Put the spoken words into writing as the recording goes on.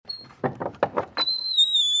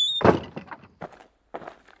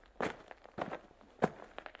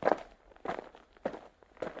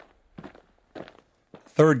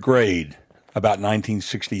Third grade, about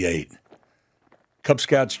 1968. Cub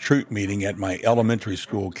Scouts troop meeting at my elementary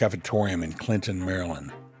school cafetorium in Clinton,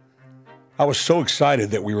 Maryland. I was so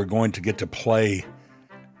excited that we were going to get to play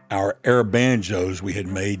our air banjos we had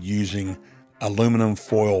made using aluminum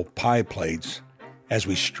foil pie plates as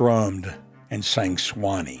we strummed and sang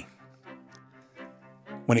Swanee.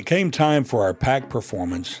 When it came time for our pack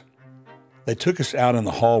performance, they took us out in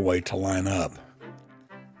the hallway to line up.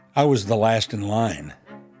 I was the last in line.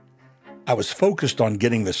 I was focused on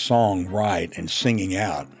getting the song right and singing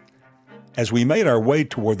out. As we made our way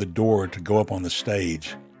toward the door to go up on the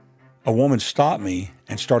stage, a woman stopped me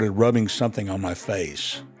and started rubbing something on my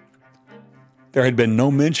face. There had been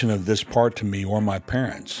no mention of this part to me or my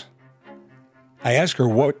parents. I asked her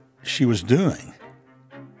what she was doing.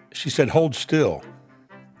 She said, "Hold still,"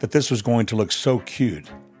 that this was going to look so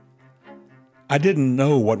cute. I didn't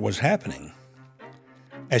know what was happening.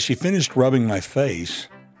 As she finished rubbing my face,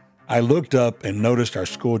 I looked up and noticed our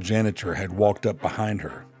school janitor had walked up behind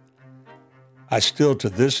her. I still, to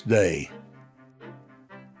this day,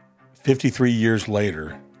 53 years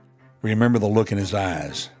later, remember the look in his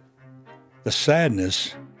eyes, the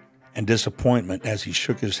sadness and disappointment as he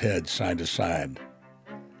shook his head side to side.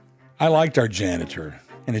 I liked our janitor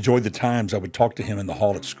and enjoyed the times I would talk to him in the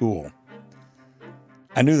hall at school.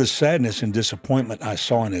 I knew the sadness and disappointment I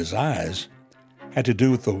saw in his eyes had to do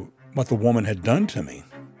with what the woman had done to me.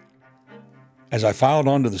 As I filed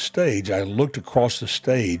onto the stage, I looked across the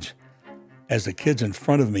stage as the kids in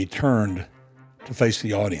front of me turned to face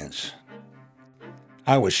the audience.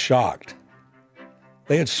 I was shocked.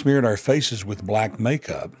 They had smeared our faces with black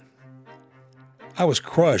makeup. I was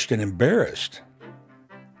crushed and embarrassed.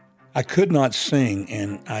 I could not sing,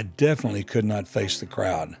 and I definitely could not face the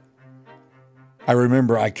crowd. I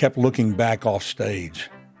remember I kept looking back off stage.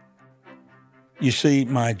 You see,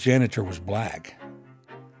 my janitor was black.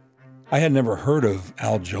 I had never heard of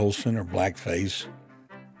Al Jolson or blackface.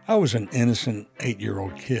 I was an innocent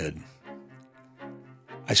 8-year-old kid.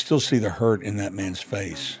 I still see the hurt in that man's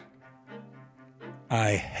face.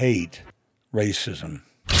 I hate racism.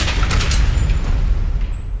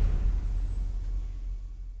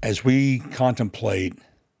 As we contemplate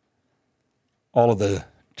all of the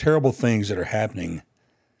terrible things that are happening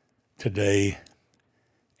today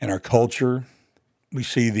in our culture, we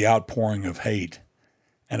see the outpouring of hate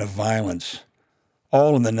and of violence,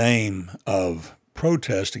 all in the name of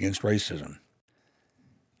protest against racism.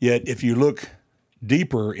 Yet, if you look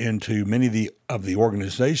deeper into many of the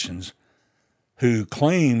organizations who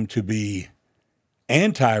claim to be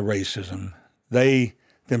anti-racism, they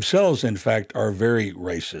themselves, in fact, are very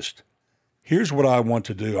racist. Here's what I want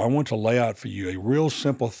to do. I want to lay out for you a real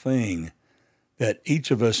simple thing that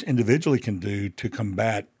each of us individually can do to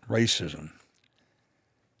combat racism.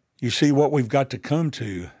 You see, what we've got to come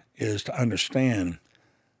to is to understand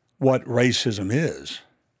what racism is.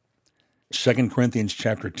 2 Corinthians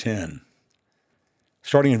chapter 10.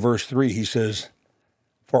 Starting in verse 3, he says,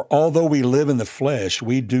 "For although we live in the flesh,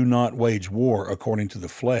 we do not wage war according to the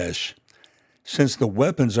flesh, since the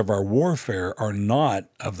weapons of our warfare are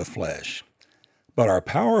not of the flesh, but are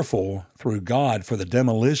powerful through God for the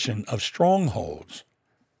demolition of strongholds.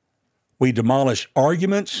 We demolish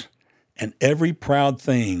arguments and every proud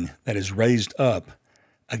thing that is raised up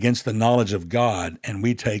against the knowledge of God, and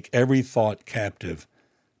we take every thought captive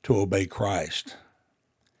to obey Christ."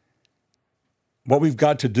 What we've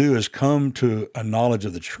got to do is come to a knowledge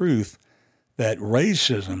of the truth that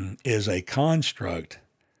racism is a construct.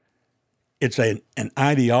 It's an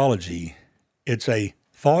ideology. It's a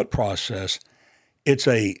thought process. It's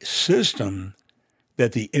a system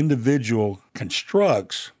that the individual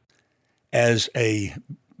constructs as a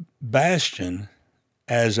bastion,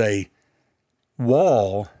 as a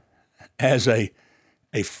wall, as a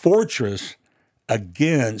fortress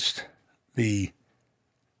against the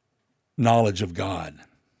knowledge of God,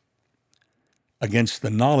 against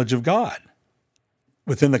the knowledge of God.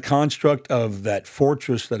 Within the construct of that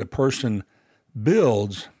fortress that a person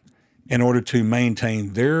builds in order to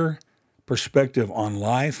maintain their perspective on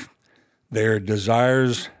life, their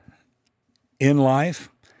desires in life,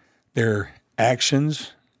 their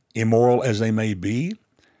actions, immoral as they may be,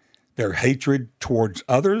 their hatred towards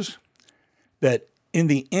others, that in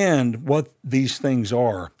the end, what these things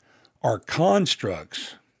are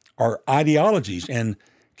constructs, are ideologies. And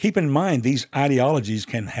keep in mind, these ideologies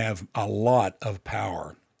can have a lot of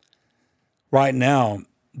power. Right now,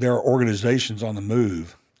 there are organizations on the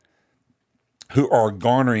move who are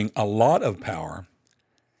garnering a lot of power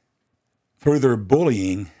through their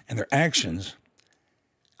bullying and their actions,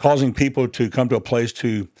 causing people to come to a place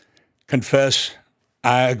to confess,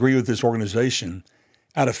 I agree with this organization,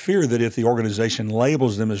 out of fear that if the organization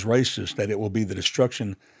labels them as racist, that it will be the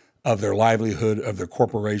destruction of their livelihood, of their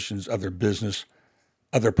corporations, of their business,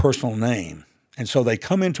 of their personal name. And so they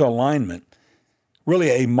come into alignment, really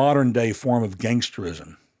a modern day form of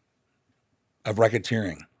gangsterism, of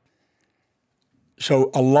racketeering.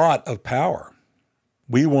 So a lot of power.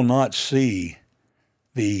 We will not see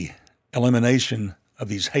the elimination of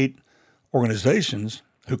these hate organizations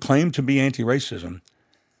who claim to be anti-racism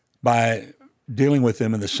by dealing with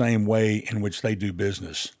them in the same way in which they do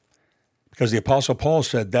business. Because the Apostle Paul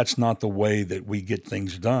said that's not the way that we get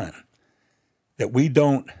things done, that we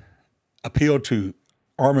don't appeal to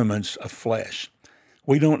armaments of flesh.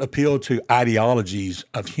 We don't appeal to ideologies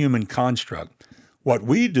of human construct. What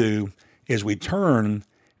we do is we turn,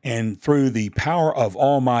 and through the power of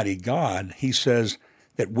Almighty God, he says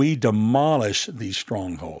that we demolish these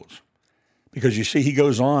strongholds. Because you see, he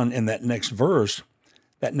goes on in that next verse,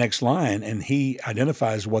 that next line, and he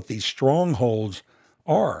identifies what these strongholds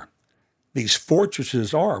are, these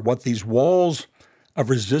fortresses are, what these walls of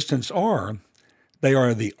resistance are. They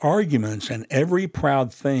are the arguments and every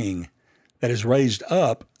proud thing that is raised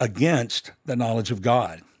up against the knowledge of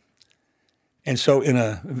God. And so in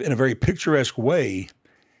a very picturesque way,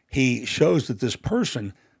 he shows that this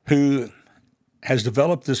person who has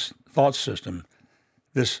developed this thought system,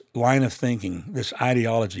 this line of thinking, this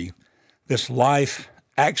ideology, this life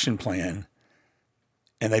action plan,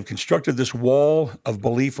 and they've constructed this wall of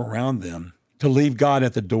belief around them to leave God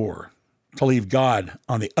at the door, to leave God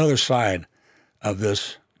on the other side of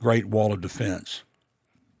this great wall of defense.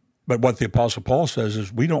 But what the Apostle Paul says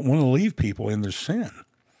is we don't want to leave people in their sin.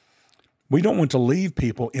 We don't want to leave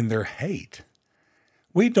people in their hate.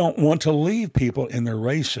 We don't want to leave people in their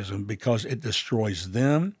racism because it destroys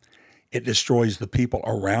them. It destroys the people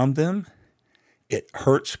around them. It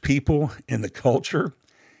hurts people in the culture.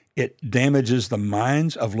 It damages the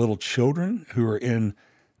minds of little children who are in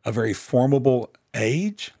a very formable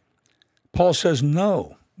age. Paul says,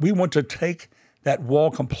 no, we want to take that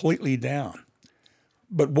wall completely down.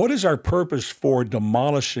 But what is our purpose for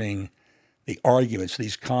demolishing the arguments,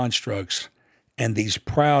 these constructs, and these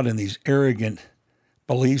proud and these arrogant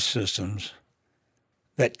belief systems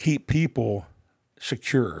that keep people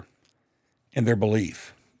secure in their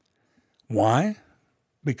belief? Why?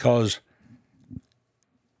 Because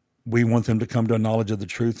we want them to come to a knowledge of the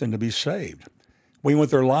truth and to be saved. We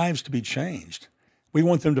want their lives to be changed. We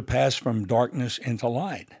want them to pass from darkness into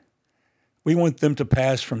light. We want them to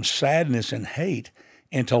pass from sadness and hate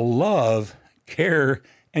into love, care,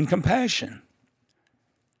 and compassion.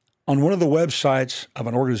 On one of the websites of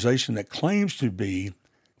an organization that claims to be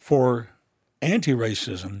for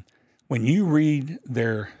anti-racism, when you read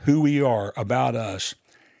their who we are, about us,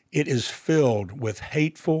 it is filled with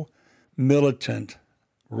hateful, militant,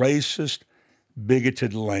 racist,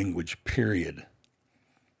 bigoted language, period.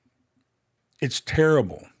 It's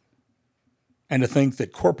terrible. And to think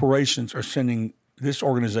that corporations are sending this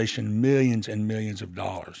organization millions and millions of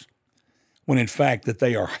dollars, when in fact that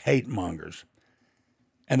they are hate mongers.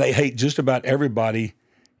 And they hate just about everybody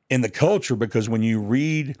in the culture, because when you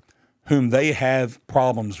read whom they have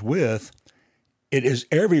problems with, it is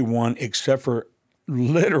everyone except for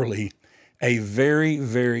literally a very,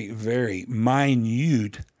 very, very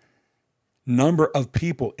minute number of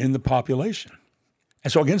people in the population.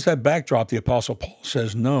 And so against that backdrop, the Apostle Paul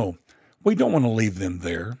says, no, we don't want to leave them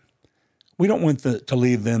there. We don't want to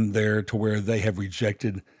leave them there to where they have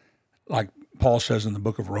rejected, like Paul says in the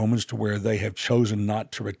book of Romans, to where they have chosen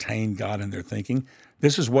not to retain God in their thinking.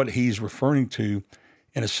 This is what he's referring to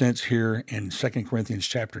in a sense here in 2 Corinthians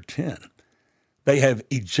chapter 10. They have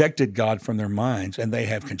ejected God from their minds, and they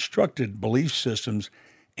have constructed belief systems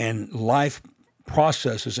and life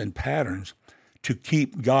processes and patterns to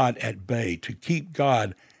keep God at bay, to keep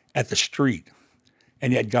God at the street.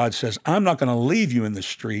 And yet God says, I'm not going to leave you in the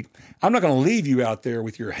street. I'm not going to leave you out there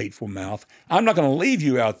with your hateful mouth. I'm not going to leave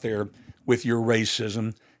you out there with your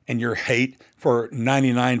racism and your hate for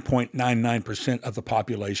 99.99% of the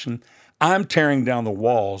population. I'm tearing down the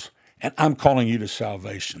walls, and I'm calling you to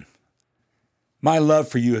salvation. My love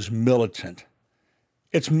for you is militant.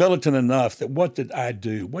 It's militant enough that what did I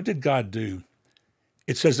do? What did God do?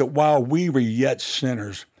 It says that while we were yet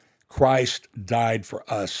sinners, Christ died for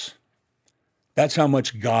us. That's how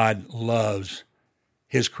much God loves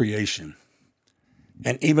his creation.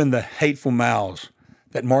 And even the hateful mouths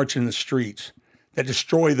that march in the streets, that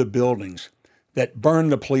destroy the buildings, that burn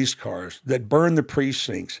the police cars, that burn the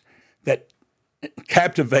precincts, that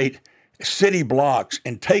captivate city blocks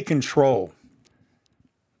and take control,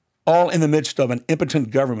 all in the midst of an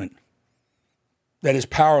impotent government that is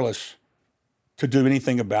powerless to do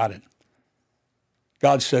anything about it.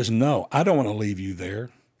 God says, no, I don't want to leave you there.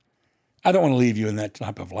 I don't want to leave you in that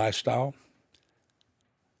type of lifestyle.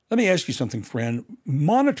 Let me ask you something, friend.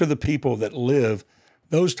 Monitor the people that live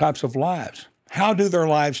those types of lives. How do their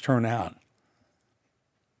lives turn out?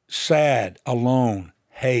 Sad, alone,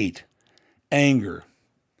 hate, anger,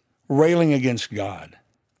 railing against God.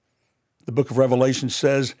 The book of Revelation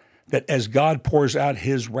says that as God pours out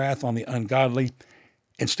his wrath on the ungodly,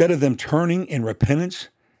 instead of them turning in repentance,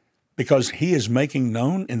 because he is making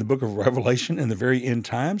known in the book of Revelation in the very end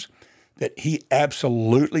times that he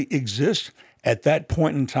absolutely exists, at that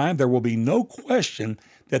point in time, there will be no question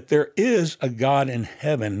that there is a God in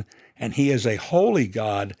heaven, and he is a holy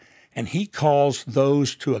God, and he calls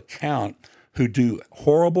those to account who do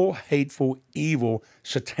horrible, hateful, evil,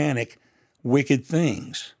 satanic, wicked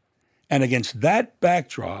things. And against that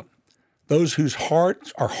backdrop, those whose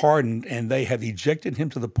hearts are hardened and they have ejected him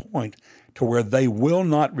to the point to where they will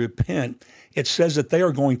not repent, it says that they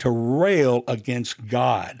are going to rail against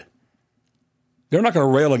God. They're not going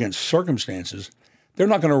to rail against circumstances. They're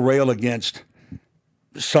not going to rail against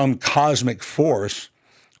some cosmic force,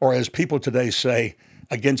 or as people today say,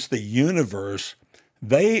 against the universe.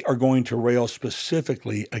 They are going to rail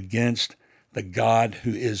specifically against the God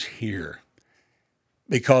who is here,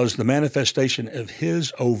 because the manifestation of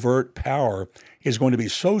his overt power is going to be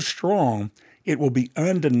so strong, it will be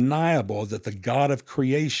undeniable that the God of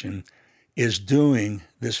creation is doing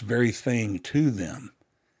this very thing to them.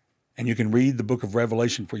 And you can read the book of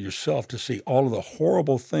Revelation for yourself to see all of the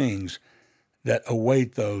horrible things that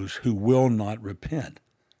await those who will not repent.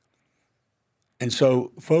 And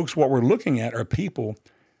so, folks, what we're looking at are people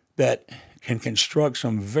that can construct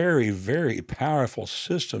some very, very powerful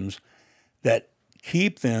systems that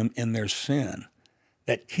keep them in their sin,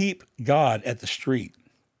 that keep God at the street.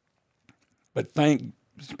 But thanks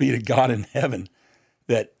be to God in heaven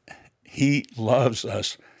that he loves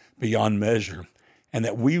us beyond measure, and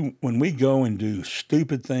that when we go and do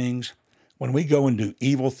stupid things, when we go and do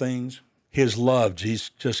evil things, his love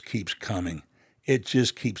just keeps coming. It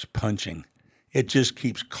just keeps punching. It just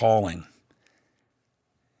keeps calling.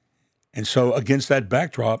 And so against that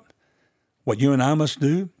backdrop, what you and I must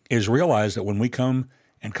do is realize that when we come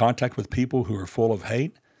in contact with people who are full of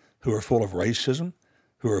hate, who are full of racism,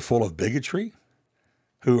 who are full of bigotry,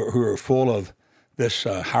 who are full of this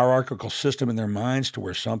hierarchical system in their minds to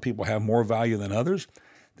where some people have more value than others,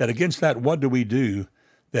 that against that, what do?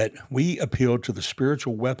 That we appeal to the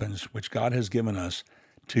spiritual weapons which God has given us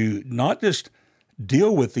to not just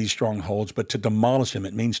deal with these strongholds, but to demolish them.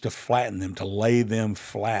 It means to flatten them, to lay them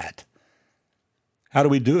flat. How do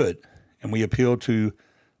we do it? And we appeal to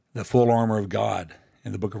the full armor of God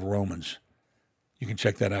in the book of Romans. You can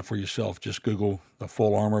check that out for yourself. Just Google the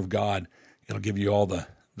full armor of God. It'll give you all the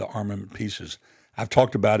armament pieces. I've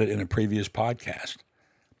talked about it in a previous podcast.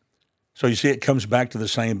 So you see, it comes back to the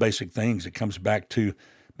same basic things. It comes back to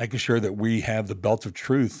making sure that we have the belt of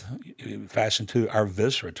truth fastened to our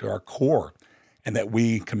viscera, to our core, and that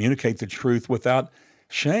we communicate the truth without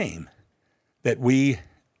shame, that we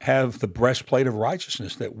have the breastplate of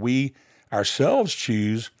righteousness, that we ourselves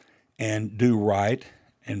choose and do right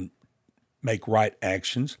and make right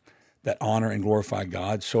actions that honor and glorify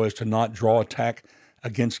God so as to not draw attack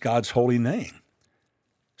against God's holy name.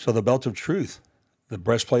 So the belt of truth, the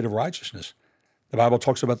breastplate of righteousness. The Bible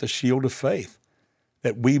talks about the shield of faith,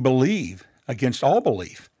 that we believe against all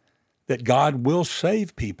belief, that God will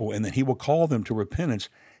save people and that he will call them to repentance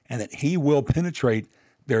and that he will penetrate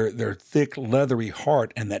their thick, leathery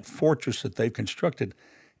heart and that fortress that they've constructed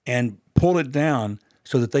and pull it down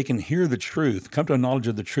so that they can hear the truth, come to a knowledge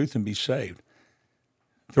of the truth and be saved.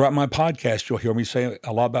 Throughout my podcast, you'll hear me say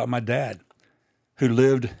a lot about my dad, who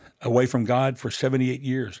lived away from God for 78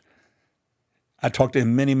 years. I talked to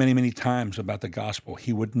him many, many, many times about the gospel.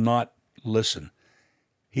 He would not listen.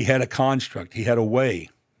 He had a construct. He had a way.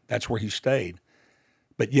 That's where he stayed.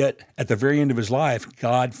 But yet, at the very end of his life,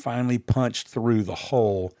 God finally punched through the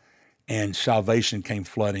hole and salvation came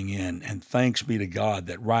flooding in. And thanks be to God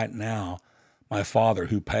that right now, my father,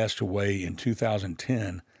 who passed away in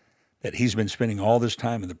 2010, that he's been spending all this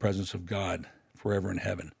time in the presence of God forever in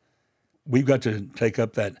heaven. We've got to take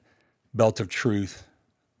up that belt of truth,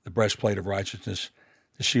 the breastplate of righteousness,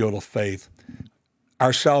 the shield of faith.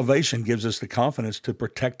 Our salvation gives us the confidence to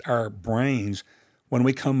protect our brains when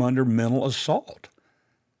we come under mental assault.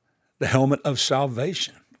 The helmet of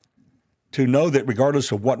salvation, to know that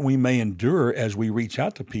regardless of what we may endure as we reach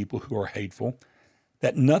out to people who are hateful,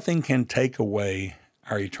 that nothing can take away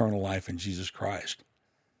our eternal life in Jesus Christ.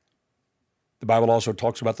 The Bible also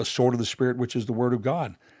talks about the sword of the Spirit, which is the Word of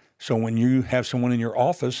God. So when you have someone in your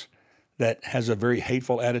office that has a very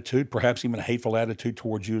hateful attitude, perhaps even a hateful attitude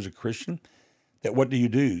towards you as a Christian, that what do?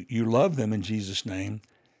 You love them in Jesus' name,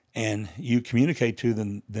 and you communicate to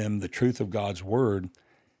them the truth of God's word,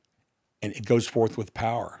 and it goes forth with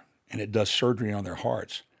power, and it does surgery on their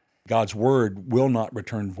hearts. God's word will not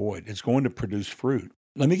return void. It's going to produce fruit.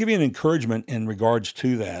 Let me give you an encouragement in regards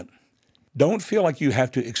to that. Don't feel like you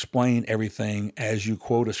have to explain everything as you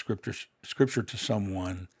quote a scripture to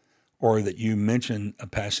someone, or that you mention a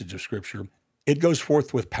passage of scripture. It goes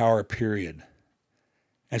forth with power, period.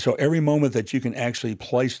 And so every moment that you can actually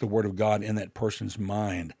place the word of God in that person's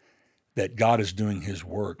mind, that God is doing his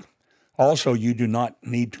work. Also, you do not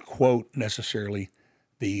need to quote necessarily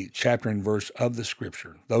the chapter and verse of the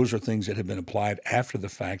scripture. Those are things that have been applied after the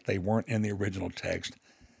fact. They weren't in the original text.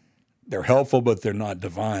 They're helpful, but they're not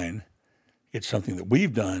divine. It's something that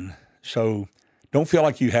we've done. So don't feel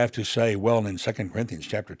like you have to say, well, in 2 Corinthians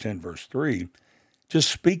chapter 10, verse 3,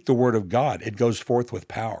 just speak the word of God. It goes forth with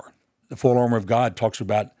power. The full armor of God talks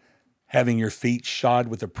about having your feet shod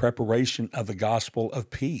with the preparation of the gospel of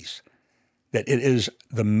peace, that it is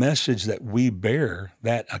the message that we bear,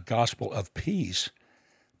 that a gospel of peace,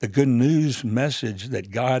 the good news message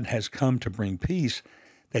that God has come to bring peace,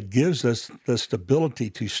 that gives us the stability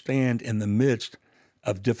to stand in the midst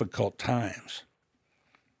of difficult times.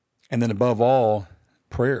 And then above all,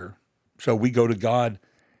 prayer. So we go to God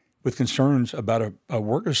with concerns about a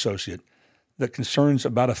work associate, the concerns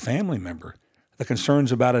about a family member, the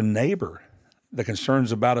concerns about a neighbor, the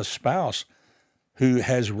concerns about a spouse who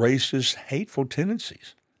has racist, hateful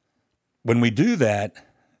tendencies. When we do that,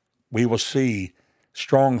 we will see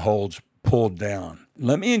strongholds pulled down.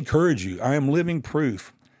 Let me encourage you. I am living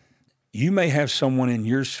proof. You may have someone in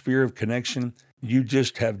your sphere of connection. You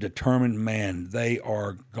just have determined, man, they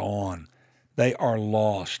are gone. They are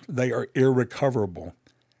lost. They are irrecoverable.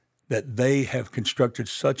 That they have constructed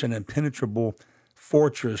such an impenetrable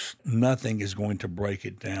fortress, nothing is going to break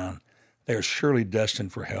it down. They are surely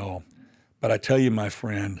destined for hell. But I tell you, my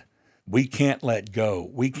friend, we can't let go.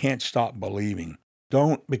 We can't stop believing.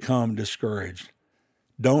 Don't become discouraged.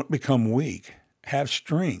 Don't become weak. Have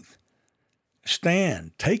strength.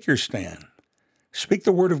 Stand. Take your stand. Speak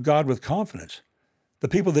the word of God with confidence. The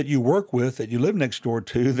people that you work with, that you live next door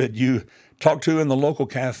to, that you talk to in the local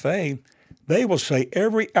cafe, they will say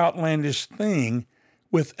every outlandish thing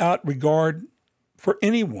without regard for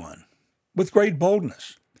anyone, with great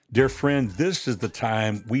boldness. Dear friend, this is the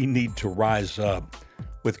time we need to rise up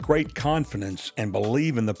with great confidence and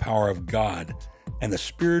believe in the power of God and the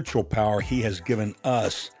spiritual power he has given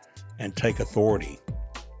us and take authority.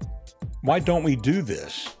 Why don't we do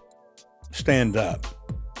this? Stand up.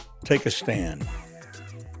 Take a stand.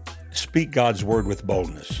 Speak God's word with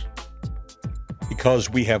boldness. Because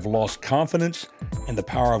we have lost confidence in the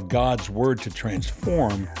power of God's word to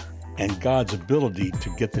transform and God's ability to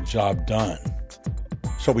get the job done.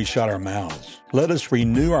 So we shut our mouths. Let us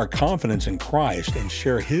renew our confidence in Christ and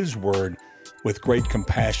share his word with great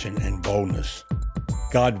compassion and boldness.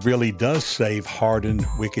 God really does save hardened,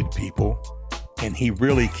 wicked people, and he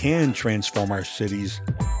really can transform our cities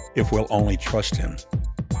if we'll only trust him.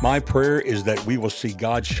 My prayer is that we will see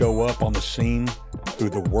God show up on the scene through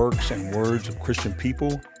the works and words of Christian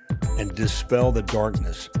people and dispel the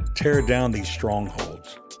darkness, tear down these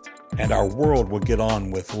strongholds, and our world will get on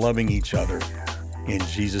with loving each other in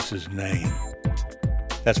Jesus' name.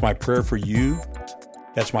 That's my prayer for you.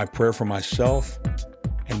 That's my prayer for myself.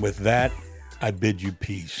 And with that, I bid you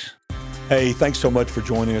peace. Hey, thanks so much for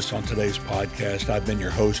joining us on today's podcast. I've been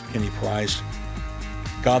your host, Kenny Price.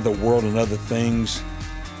 God, the world, and other things.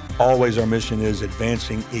 Always our mission is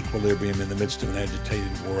advancing equilibrium in the midst of an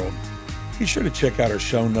agitated world. Be sure to check out our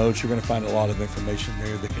show notes. You're going to find a lot of information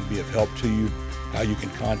there that can be of help to you, how you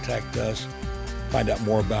can contact us, find out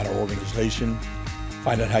more about our organization,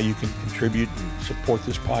 find out how you can contribute and support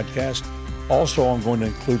this podcast. Also, I'm going to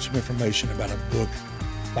include some information about a book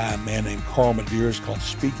by a man named Carl Medeiros called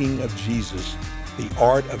Speaking of Jesus, The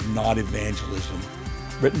Art of Not Evangelism,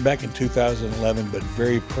 written back in 2011, but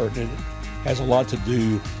very pertinent. Has a lot to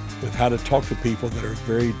do with how to talk to people that are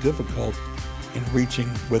very difficult in reaching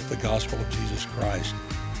with the gospel of Jesus Christ.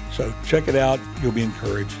 So check it out. You'll be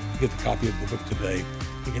encouraged. Get the copy of the book today.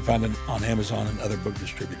 You can find it on Amazon and other book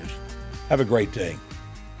distributors. Have a great day.